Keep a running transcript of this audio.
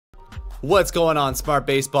What's going on, Smart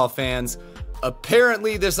Baseball fans?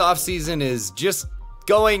 Apparently this offseason is just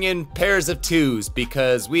going in pairs of twos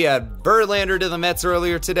because we had Verlander to the Mets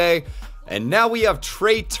earlier today, and now we have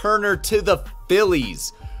Trea Turner to the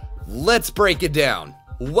Phillies. Let's break it down.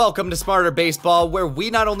 Welcome to Smartr Baseball, where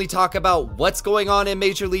we not only talk about what's going on in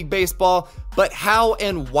Major League Baseball, but how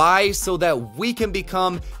and why so that we can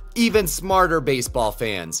become even smarter baseball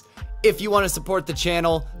fans. If you want to support the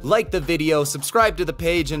channel, like the video, subscribe to the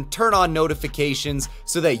page, and turn on notifications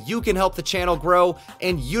so that you can help the channel grow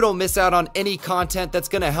and you don't miss out on any content that's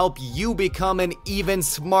going to help you become an even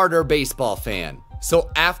smarter baseball fan. So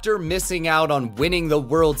after missing out on winning the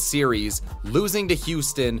World Series, losing to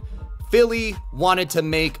Houston, Philly wanted to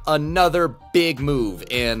make another big move,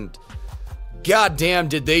 and goddamn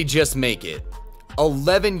did they just make it.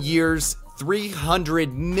 11 years,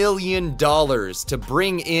 $300 million to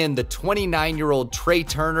bring in the 29-year-old Trea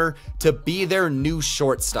Turner to be their new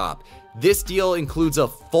shortstop. This deal includes a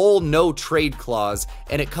full no-trade clause,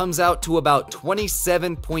 and it comes out to about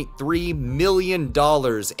 $27.3 million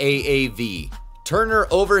AAV. Turner,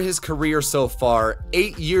 over his career so far,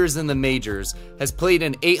 8 years in the majors, has played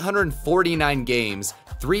in 849 games,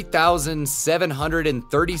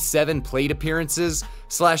 3,737 plate appearances,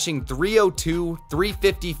 slashing .302,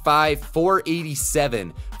 .355,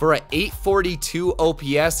 .487 for a .842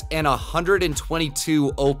 OPS and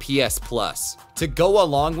 122 OPS plus. To go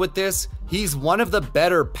along with this, he's one of the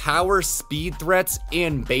better power speed threats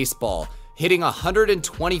in baseball, hitting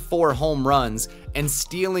 124 home runs and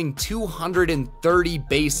stealing 230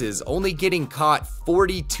 bases, only getting caught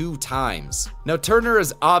 42 times. Now, Turner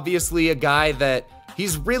is obviously a guy that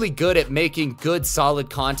he's really good at making good solid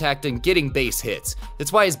contact and getting base hits.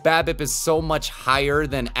 That's why his BABIP is so much higher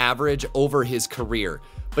than average over his career.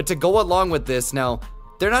 But to go along with this, now,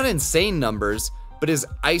 they're not insane numbers, but his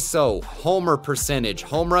ISO, homer percentage,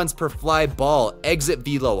 home runs per fly ball, exit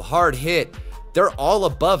velo, hard hit, they're all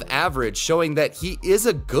above average, showing that he is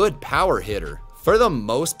a good power hitter. For the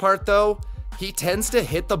most part though, he tends to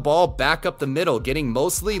hit the ball back up the middle, getting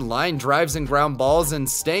mostly line drives and ground balls and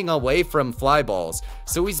staying away from fly balls.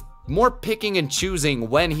 So he's more picking and choosing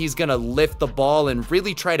when he's gonna lift the ball and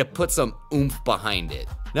really try to put some oomph behind it.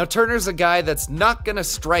 Now, Turner's a guy that's not gonna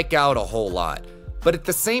strike out a whole lot, but at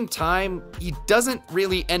the same time, he doesn't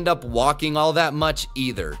really end up walking all that much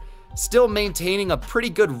either. Still maintaining a pretty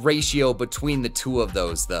good ratio between the two of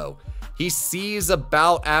those though. He sees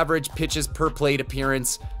about average pitches per plate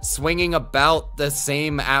appearance, swinging about the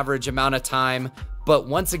same average amount of time, but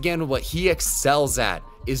once again, what he excels at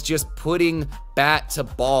is just putting bat to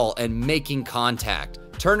ball and making contact.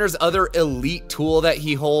 Turner's other elite tool that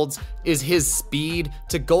he holds is his speed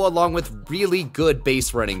to go along with really good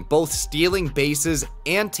base running, both stealing bases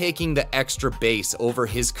and taking the extra base over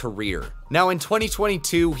his career. Now in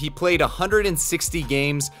 2022, he played 160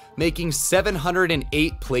 games, making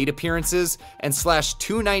 708 plate appearances and slashed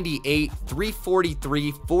 .298,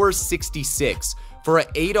 .343, .466 for a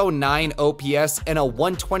 .809 OPS and a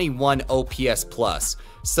 .121 OPS plus.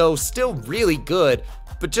 So still really good,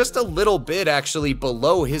 but just a little bit actually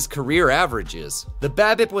below his career averages. The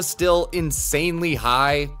BABIP was still insanely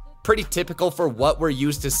high, pretty typical for what we're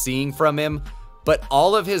used to seeing from him, but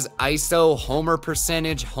all of his ISO, homer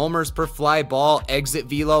percentage, homers per fly ball, exit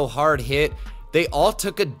velo, hard hit, they all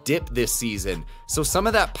took a dip this season, so some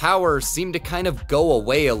of that power seemed to kind of go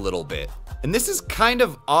away a little bit. And this is kind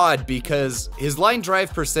of odd because his line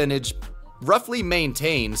drive percentage roughly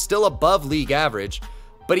maintained, still above league average,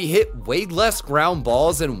 but he hit way less ground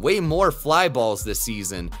balls and way more fly balls this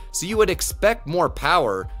season, so you would expect more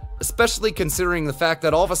power, especially considering the fact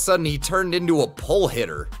that all of a sudden he turned into a pull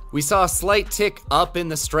hitter. We saw a slight tick up in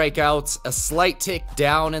the strikeouts, a slight tick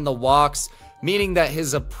down in the walks, meaning that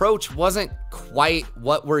his approach wasn't quite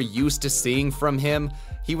what we're used to seeing from him.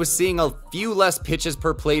 He was seeing a few less pitches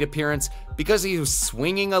per plate appearance because he was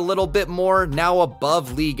swinging a little bit more, now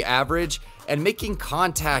above league average, and making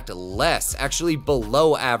contact less, actually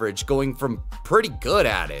below average, going from pretty good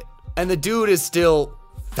at it. And the dude is still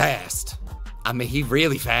fast. I mean, he's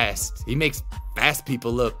really fast. He makes fast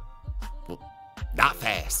people look, well, not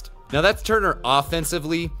fast. Now that's Turner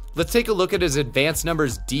offensively. Let's take a look at his advanced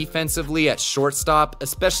numbers defensively at shortstop,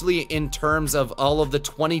 especially in terms of all of the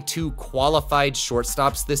 22 qualified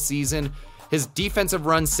shortstops this season. His defensive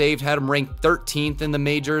runs saved had him ranked 13th in the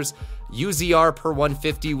majors. UZR per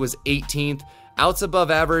 150 was 18th. Outs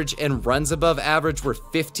above average and runs above average were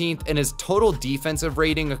 15th, and his total defensive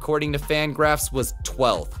rating, according to Fangraphs, was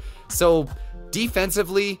 12th. So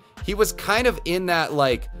defensively, he was kind of in that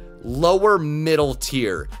like lower middle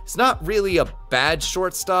tier. It's not really a bad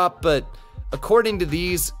shortstop, but according to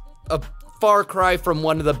these, a far cry from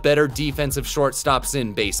one of the better defensive shortstops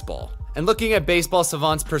in baseball. And looking at Baseball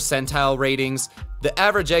Savant's percentile ratings, the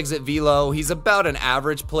average exit velo, he's about an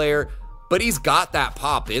average player, but he's got that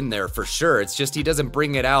pop in there for sure. It's just he doesn't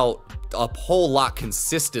bring it out a whole lot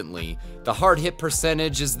consistently. The hard hit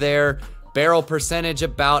percentage is there, barrel percentage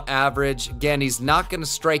about average. Again, he's not going to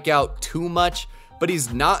strike out too much, but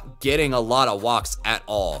he's not getting a lot of walks at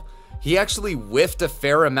all. He actually whiffed a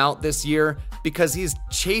fair amount this year because he's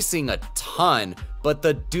chasing a ton, but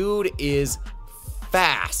the dude is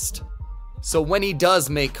fast. So when he does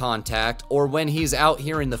make contact, or when he's out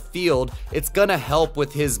here in the field, it's gonna help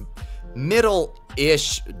with his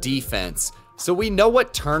middle-ish defense. So we know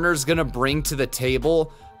what Turner's gonna bring to the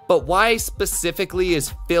table, but why specifically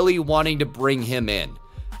is Philly wanting to bring him in?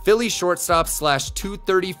 Philly shortstop slash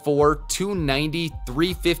 234, 290,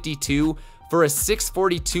 352 for a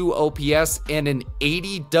 642 OPS and an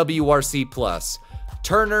 80 WRC+.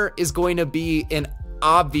 Turner is going to be an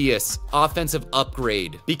obvious offensive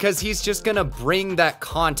upgrade because he's just going to bring that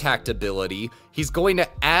contact ability. He's going to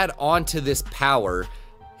add on to this power.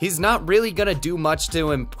 He's not really going to do much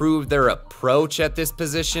to improve their approach at this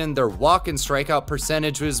position. Their walk and strikeout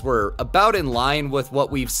percentages were about in line with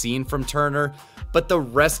what we've seen from Turner, but the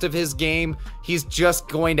rest of his game, he's just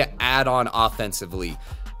going to add on offensively.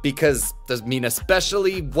 Because, I mean,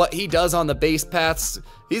 especially what he does on the base paths,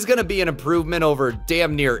 he's going to be an improvement over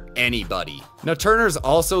damn near anybody. Now, Turner's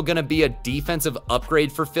also going to be a defensive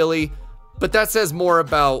upgrade for Philly, but that says more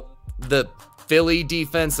about the Philly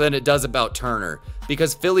defense than it does about Turner.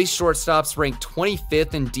 Because Philly shortstops rank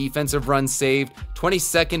 25th in defensive runs saved,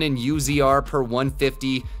 22nd in UZR per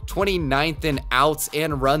 150, 29th in outs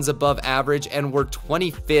and runs above average, and were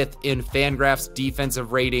 25th in Fangraphs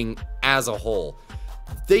defensive rating as a whole.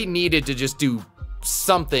 They needed to just do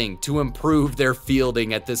something to improve their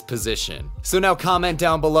fielding at this position. So now comment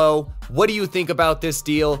down below, what do you think about this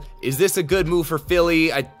deal? Is this a good move for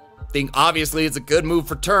Philly? I think obviously it's a good move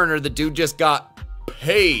for Turner. The dude just got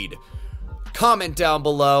paid. Comment down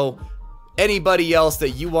below anybody else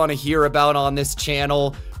that you want to hear about on this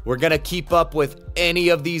channel. We're gonna keep up with any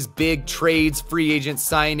of these big trades, free agent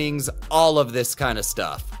signings, all of this kind of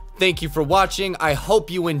stuff. Thank you for watching. I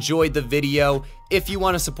hope you enjoyed the video. If you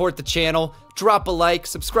want to support the channel, drop a like,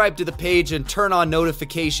 subscribe to the page, and turn on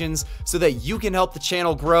notifications so that you can help the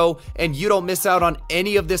channel grow and you don't miss out on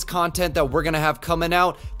any of this content that we're going to have coming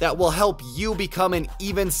out that will help you become an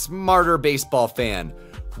even smarter baseball fan.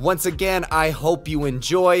 Once again, I hope you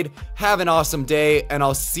enjoyed. Have an awesome day, and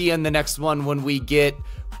I'll see you in the next one when we get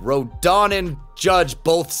Rodon and Judge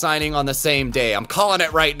both signing on the same day. I'm calling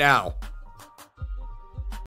it right now.